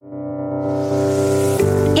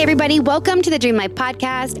Hey everybody, welcome to the Dream Life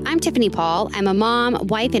Podcast. I'm Tiffany Paul. I'm a mom,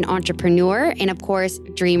 wife, and entrepreneur, and of course,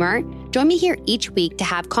 dreamer. Join me here each week to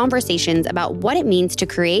have conversations about what it means to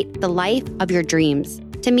create the life of your dreams.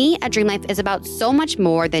 To me, a dream life is about so much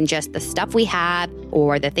more than just the stuff we have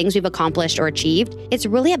or the things we've accomplished or achieved. It's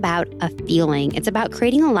really about a feeling. It's about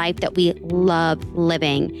creating a life that we love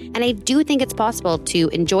living. And I do think it's possible to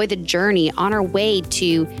enjoy the journey on our way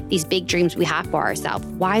to these big dreams we have for ourselves.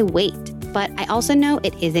 Why wait? But I also know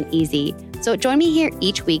it isn't easy. So join me here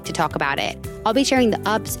each week to talk about it. I'll be sharing the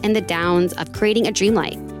ups and the downs of creating a dream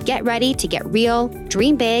life. Get ready to get real,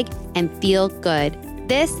 dream big, and feel good.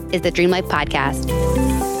 This is the Dream Life Podcast.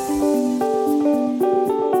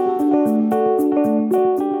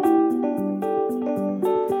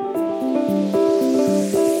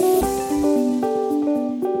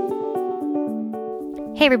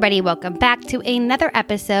 Hey everybody, welcome back to another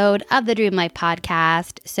episode of the Dream Life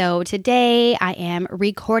Podcast. So today I am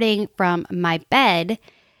recording from my bed,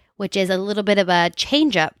 which is a little bit of a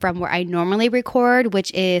change up from where I normally record,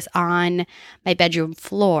 which is on my bedroom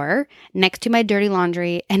floor next to my dirty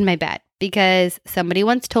laundry and my bed. Because somebody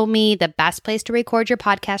once told me the best place to record your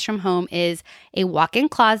podcast from home is a walk-in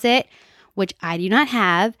closet, which I do not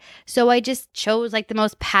have. So I just chose like the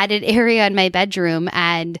most padded area in my bedroom,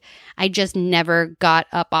 and I just never got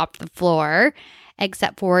up off the floor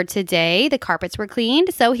except for today. The carpets were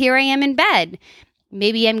cleaned, so here I am in bed.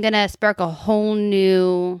 Maybe I'm going to spark a whole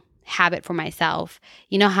new habit for myself.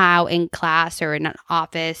 You know how in class or in an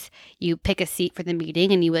office, you pick a seat for the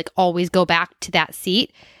meeting and you like always go back to that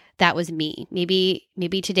seat? That was me. Maybe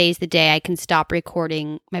today's the day I can stop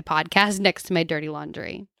recording my podcast next to my dirty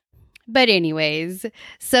laundry. But anyways,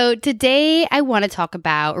 so today I want to talk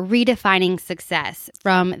about redefining success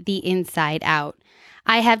from the inside out.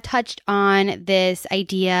 I have touched on this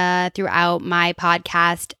idea throughout my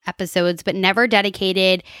podcast episodes, but never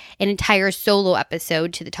dedicated an entire solo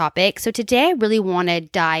episode to the topic. So today I really want to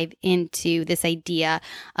dive into this idea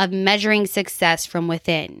of measuring success from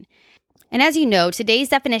within. And as you know, today's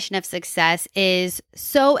definition of success is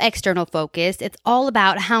so external focused. It's all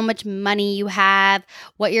about how much money you have,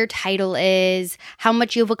 what your title is, how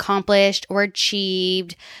much you've accomplished or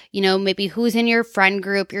achieved, maybe who's in your friend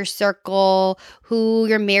group, your circle, who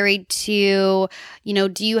you're married to,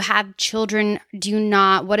 do you have children? Do you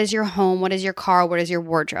not? What is your home? What is your car? What is your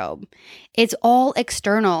wardrobe? It's all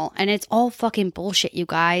external and it's all fucking bullshit, you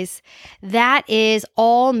guys. That is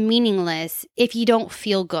all meaningless if you don't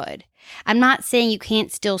feel good. I'm not saying you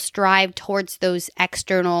can't still strive towards those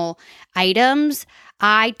external items.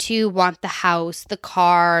 I too want the house, the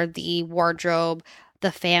car, the wardrobe,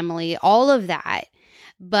 the family, all of that.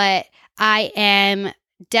 But I am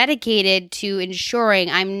dedicated to ensuring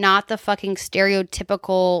I'm not the fucking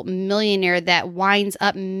stereotypical millionaire that winds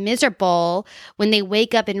up miserable when they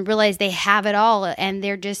wake up and realize they have it all and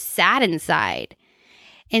they're just sad inside.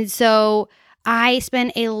 And so I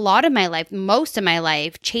spent a lot of my life, most of my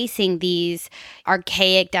life, chasing these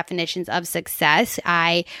archaic definitions of success.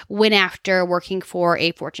 I went after working for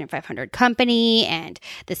a Fortune 500 company and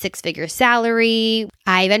the six-figure salary.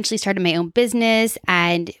 I eventually started my own business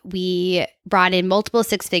and we brought in multiple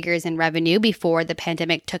six figures in revenue before the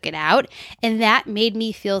pandemic took it out. And that made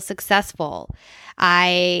me feel successful.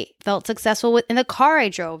 I felt successful in the car I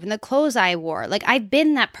drove, in the clothes I wore. Like I've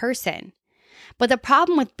been that person. But the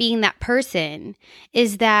problem with being that person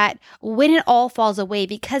is that when it all falls away,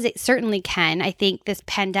 because it certainly can, I think this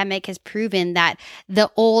pandemic has proven that the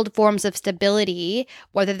old forms of stability,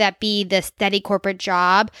 whether that be the steady corporate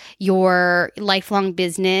job, your lifelong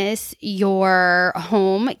business, your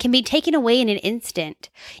home, can be taken away in an instant.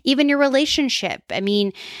 Even your relationship. I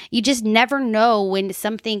mean, you just never know when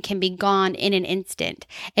something can be gone in an instant.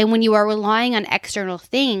 And when you are relying on external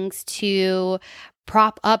things to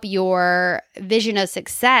prop up your vision of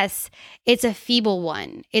success, it's a feeble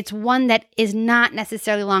one. It's one that is not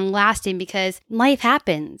necessarily long lasting because life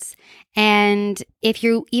happens. And if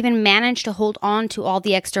you even manage to hold on to all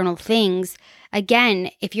the external things,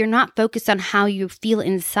 again, if you're not focused on how you feel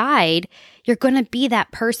inside, you're going to be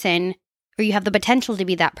that person, or you have the potential to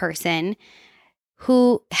be that person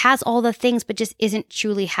who has all the things but just isn't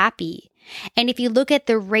truly happy. And if you look at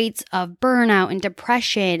the rates of burnout and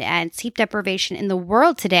depression and sleep deprivation in the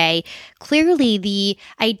world today, clearly the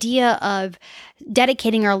idea of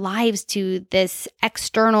dedicating our lives to this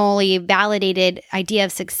externally validated idea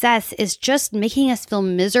of success is just making us feel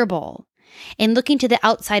miserable. And looking to the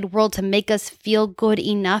outside world to make us feel good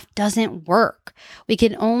enough doesn't work. We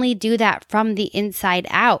can only do that from the inside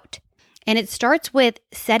out. And it starts with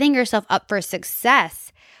setting yourself up for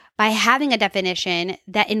success by having a definition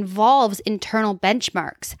that involves internal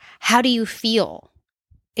benchmarks. How do you feel?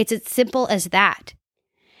 It's as simple as that.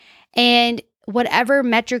 And whatever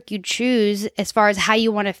metric you choose as far as how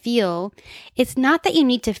you want to feel, it's not that you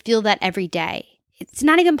need to feel that every day. It's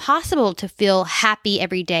not even possible to feel happy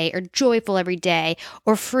every day or joyful every day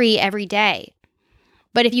or free every day.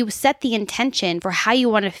 But if you set the intention for how you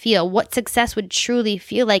want to feel, what success would truly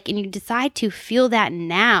feel like, and you decide to feel that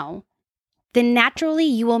now, then naturally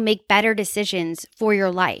you will make better decisions for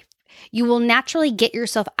your life. You will naturally get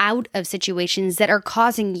yourself out of situations that are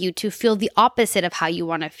causing you to feel the opposite of how you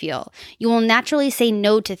want to feel. You will naturally say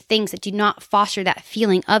no to things that do not foster that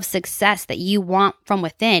feeling of success that you want from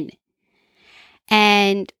within.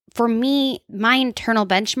 And for me, my internal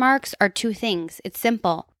benchmarks are two things. It's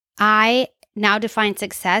simple. I now define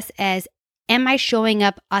success as, am I showing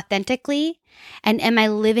up authentically, and am I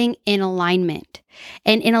living in alignment?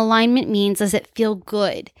 And in alignment means, does it feel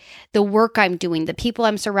good? The work I'm doing, the people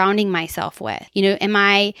I'm surrounding myself with, am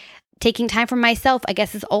I taking time for myself? I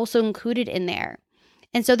guess is also included in there.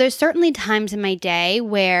 And so there's certainly times in my day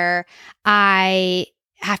where I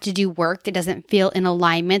have to do work that doesn't feel in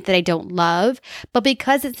alignment, that I don't love. But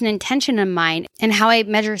because it's an intention of mine and how I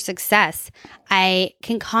measure success, I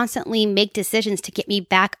can constantly make decisions to get me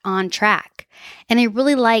back on track. And I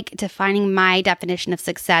really like defining my definition of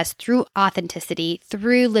success through authenticity,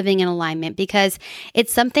 through living in alignment, because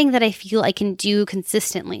it's something that I feel I can do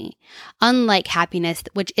consistently. Unlike happiness,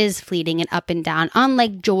 which is fleeting and up and down,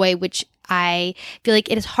 unlike joy, which I feel like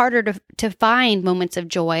it is harder to find moments of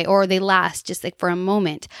joy, or they last just like for a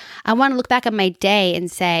moment. I want to look back at my day and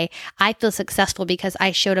say, I feel successful because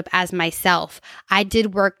I showed up as myself. I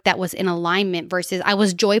did work that was in alignment versus I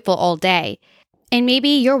was joyful all day. And maybe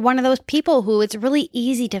you're one of those people who it's really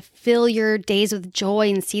easy to fill your days with joy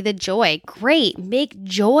and see the joy. Great. Make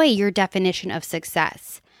joy your definition of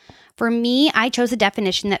success. For me, I chose a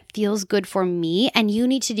definition that feels good for me, and you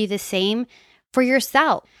need to do the same for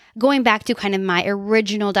yourself. Going back to kind of my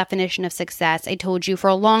original definition of success, I told you for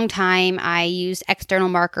a long time I used external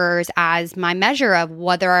markers as my measure of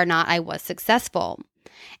whether or not I was successful.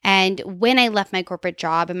 And when I left my corporate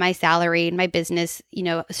job and my salary and my business,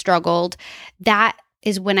 struggled, that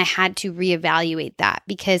is when I had to reevaluate that,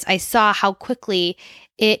 because I saw how quickly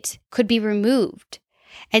it could be removed.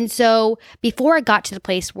 And so before I got to the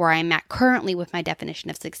place where I'm at currently with my definition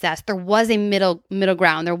of success, there was a middle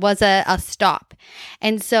ground. There was a stop.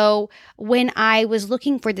 And so when I was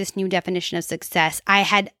looking for this new definition of success, I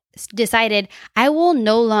had decided I will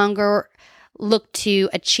no longer look to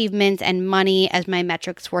achievements and money as my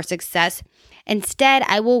metrics for success. Instead,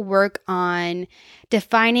 I will work on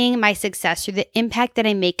defining my success through the impact that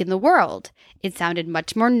I make in the world. It sounded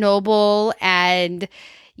much more noble and,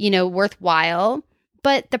 worthwhile.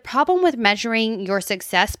 But the problem with measuring your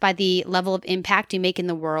success by the level of impact you make in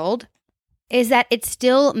the world is that it's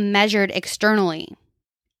still measured externally.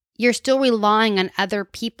 You're still relying on other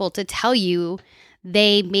people to tell you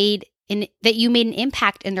that you made an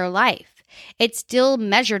impact in their life. It's still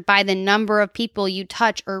measured by the number of people you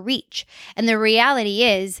touch or reach. And the reality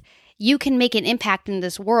is, you can make an impact in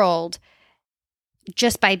this world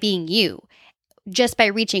just by being you, just by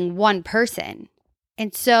reaching one person.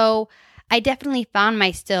 And so I definitely found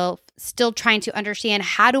myself still trying to understand,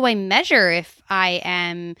 how do I measure if I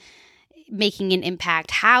am making an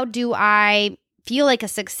impact? How do I feel like a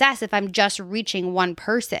success if I'm just reaching one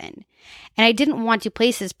person? And I didn't want to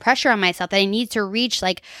place this pressure on myself that I need to reach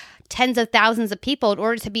like tens of thousands of people in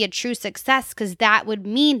order to be a true success, because that would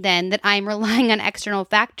mean then that I'm relying on external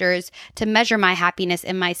factors to measure my happiness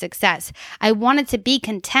and my success. I wanted to be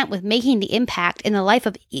content with making the impact in the life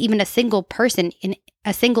of even a single person, in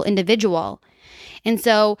a single individual. And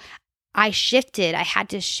so I had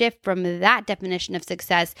to shift from that definition of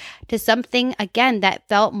success to something, again, that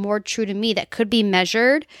felt more true to me, that could be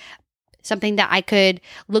measured, something that I could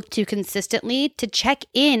look to consistently to check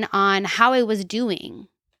in on how I was doing.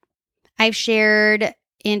 I've shared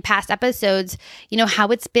in past episodes, how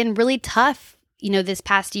it's been really tough, this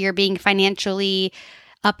past year, being financially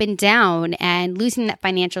up and down and losing that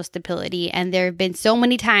financial stability. And there have been so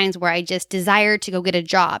many times where I just desired to go get a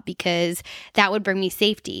job because that would bring me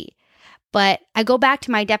safety. But I go back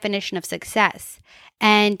to my definition of success.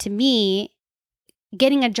 And to me,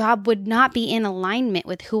 getting a job would not be in alignment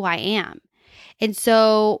with who I am. And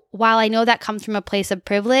so while I know that comes from a place of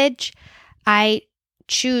privilege, I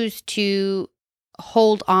choose to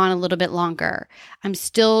hold on a little bit longer. I'm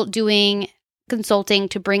still doing consulting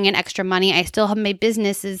to bring in extra money. I still have my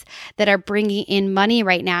businesses that are bringing in money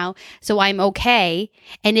right now. So I'm okay.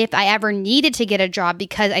 And if I ever needed to get a job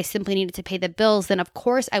because I simply needed to pay the bills, then of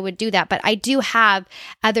course I would do that. But I do have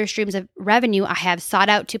other streams of revenue I have sought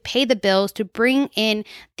out to pay the bills, to bring in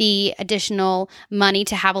the additional money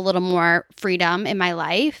to have a little more freedom in my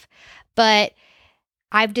life. But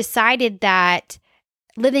I've decided that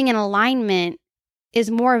living in alignment is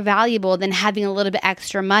more valuable than having a little bit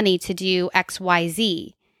extra money to do X, Y,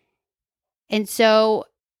 Z. And so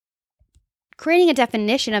creating a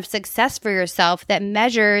definition of success for yourself that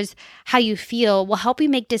measures how you feel will help you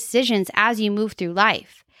make decisions as you move through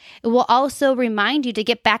life. It will also remind you to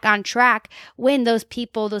get back on track when those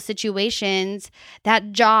people, those situations,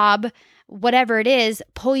 that job, whatever it is,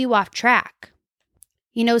 pull you off track.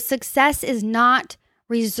 Success is not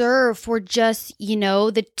reserved for just,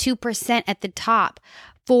 the 2% at the top,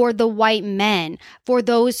 for the white men, for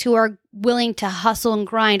those who are willing to hustle and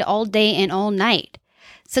grind all day and all night.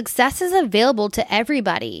 Success is available to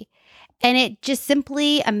everybody, and it's just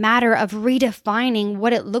simply a matter of redefining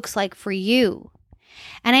what it looks like for you.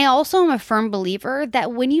 And I also am a firm believer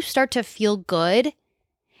that when you start to feel good,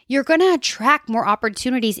 you're going to attract more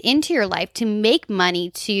opportunities into your life to make money,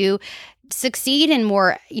 to succeed in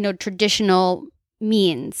more, traditional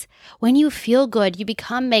means. When you feel good, you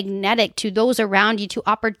become magnetic to those around you, to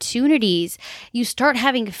opportunities. You start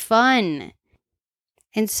having fun.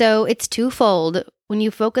 And so it's twofold. When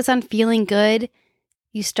you focus on feeling good,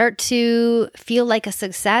 you start to feel like a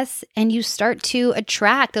success, and you start to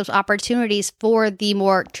attract those opportunities for the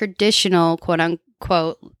more traditional, quote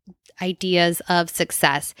unquote, ideas of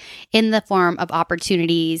success in the form of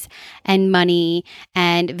opportunities and money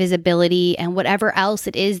and visibility and whatever else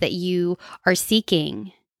it is that you are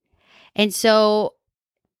seeking. And so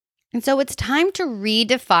it's time to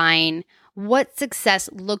redefine what success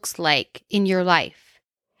looks like in your life.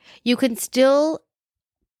 You can still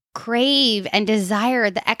crave and desire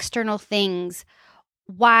the external things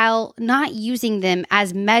while not using them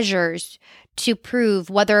as measures to prove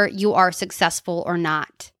whether you are successful or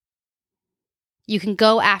not. You can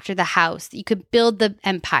go after the house. You could build the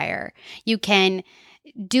empire. You can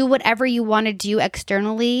do whatever you want to do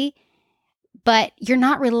externally, but you're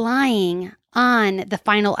not relying on the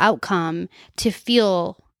final outcome to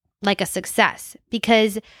feel like a success,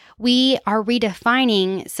 because we are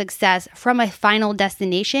redefining success from a final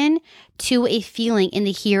destination to a feeling in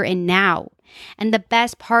the here and now. And the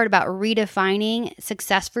best part about redefining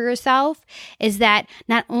success for yourself is that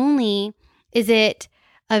not only is it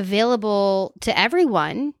available to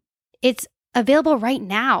everyone, it's available right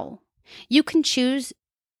now. You can choose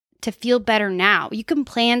to feel better now. You can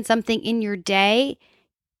plan something in your day,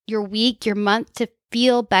 your week, your month to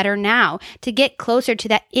feel better now, to get closer to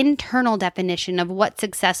that internal definition of what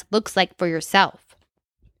success looks like for yourself.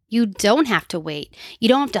 You don't have to wait. You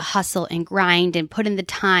don't have to hustle and grind and put in the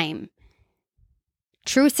time.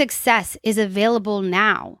 True success is available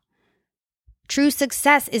now. True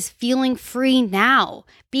success is feeling free now,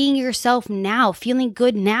 being yourself now, feeling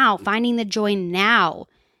good now, finding the joy now,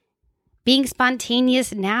 being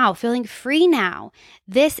spontaneous now, feeling free now.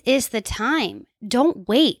 This is the time. Don't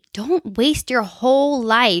wait. Don't waste your whole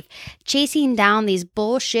life chasing down these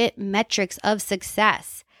bullshit metrics of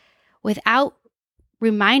success without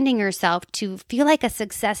reminding yourself to feel like a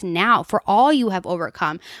success now for all you have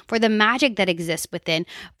overcome, for the magic that exists within,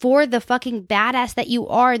 for the fucking badass that you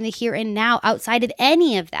are in the here and now outside of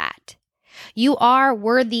any of that. You are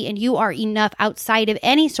worthy and you are enough outside of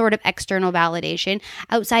any sort of external validation,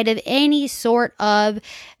 outside of any sort of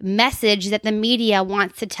message that the media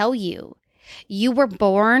wants to tell you. You were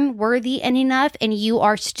born worthy and enough, and you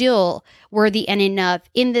are still worthy and enough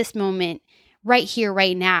in this moment, right here,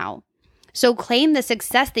 right now. So claim the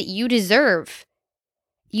success that you deserve.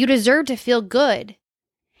 You deserve to feel good.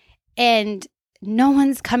 And no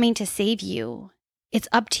one's coming to save you. It's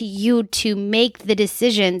up to you to make the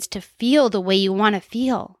decisions to feel the way you want to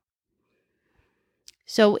feel.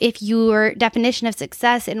 So if your definition of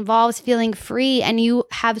success involves feeling free and you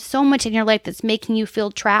have so much in your life that's making you feel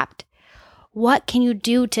trapped, what can you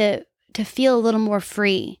do to feel a little more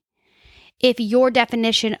free? If your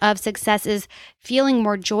definition of success is feeling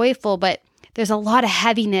more joyful, but there's a lot of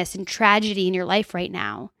heaviness and tragedy in your life right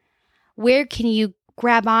now, where can you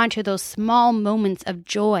grab onto those small moments of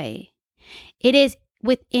joy? It is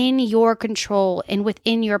within your control and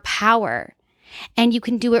within your power, and you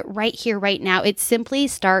can do it right here, right now. It simply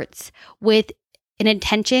starts with an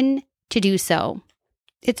intention to do so.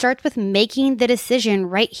 It starts with making the decision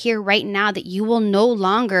right here, right now, that you will no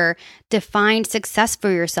longer define success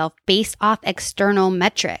for yourself based off external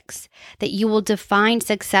metrics, that you will define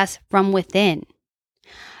success from within.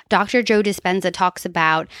 Dr. Joe Dispenza talks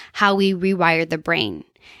about how we rewire the brain.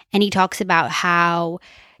 And he talks about how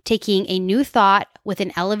taking a new thought with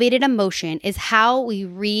an elevated emotion is how we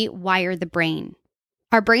rewire the brain.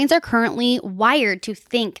 Our brains are currently wired to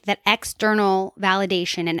think that external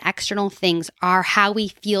validation and external things are how we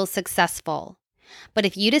feel successful. But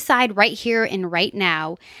if you decide right here and right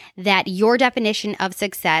now that your definition of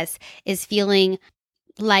success is feeling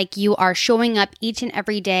like you are showing up each and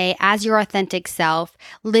every day as your authentic self,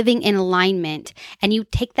 living in alignment, and you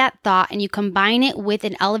take that thought and you combine it with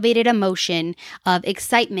an elevated emotion of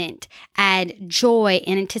excitement and joy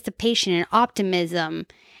and anticipation and optimism,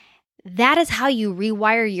 that is how you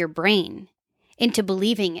rewire your brain into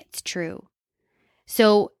believing it's true.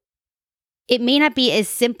 So it may not be as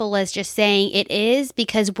simple as just saying it is,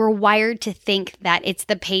 because we're wired to think that it's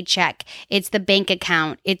the paycheck, it's the bank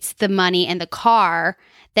account, it's the money and the car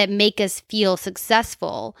that make us feel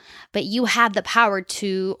successful. But you have the power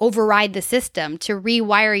to override the system, to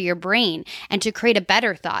rewire your brain, and to create a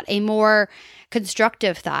better thought, a more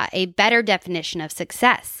constructive thought, a better definition of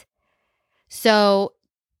success. So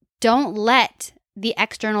don't let the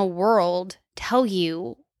external world tell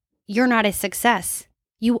you you're not a success.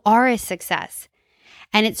 You are a success.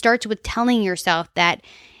 And it starts with telling yourself that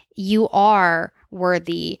you are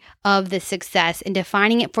worthy of the success and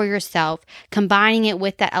defining it for yourself, combining it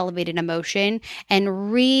with that elevated emotion and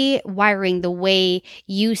rewiring the way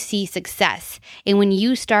you see success. And when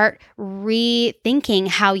you start rethinking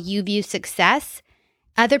how you view success,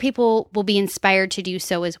 other people will be inspired to do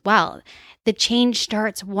so as well. The change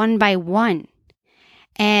starts one by one.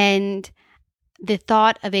 And the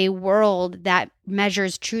thought of a world that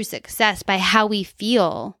measures true success by how we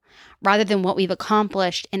feel rather than what we've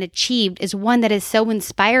accomplished and achieved is one that is so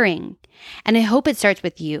inspiring. And I hope it starts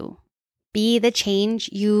with you. Be the change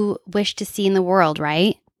you wish to see in the world,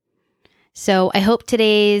 right? So I hope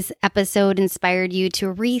today's episode inspired you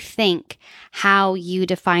to rethink how you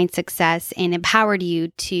define success and empowered you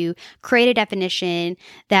to create a definition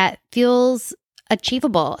that feels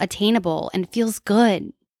achievable, attainable, and feels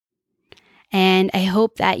good. And I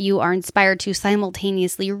hope that you are inspired to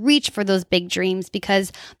simultaneously reach for those big dreams,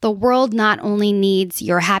 because the world not only needs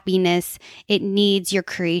your happiness, it needs your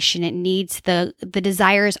creation. It needs the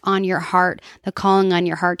desires on your heart, the calling on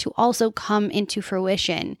your heart to also come into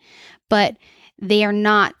fruition. But they are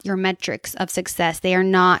not your metrics of success. They are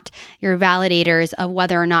not your validators of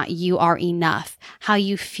whether or not you are enough. How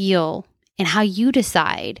you feel and how you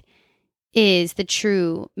decide is the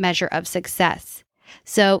true measure of success.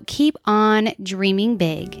 So keep on dreaming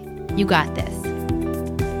big. You got this.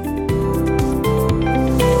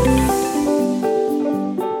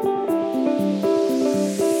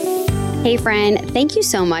 Hey friend, thank you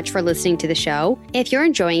so much for listening to the show. If you're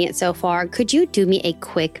enjoying it so far, could you do me a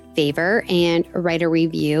quick favor and write a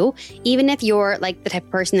review? Even if you're like the type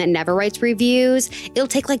of person that never writes reviews, it'll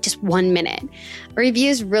take like just 1 minute.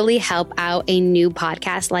 Reviews really help out a new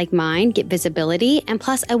podcast like mine get visibility. And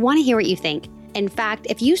plus, I want to hear what you think. In fact,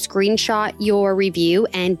 if you screenshot your review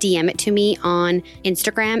and DM it to me on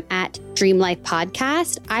Instagram at Dream Life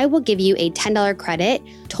Podcast, I will give you a $10 credit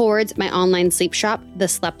towards my online sleep shop,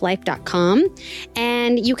 thesleplife.com.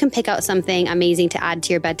 And you can pick out something amazing to add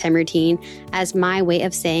to your bedtime routine as my way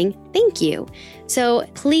of saying thank you. So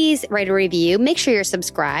please write a review. Make sure you're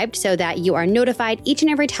subscribed so that you are notified each and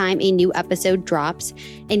every time a new episode drops.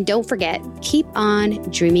 And don't forget, keep on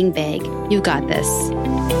dreaming big. You got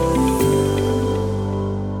this.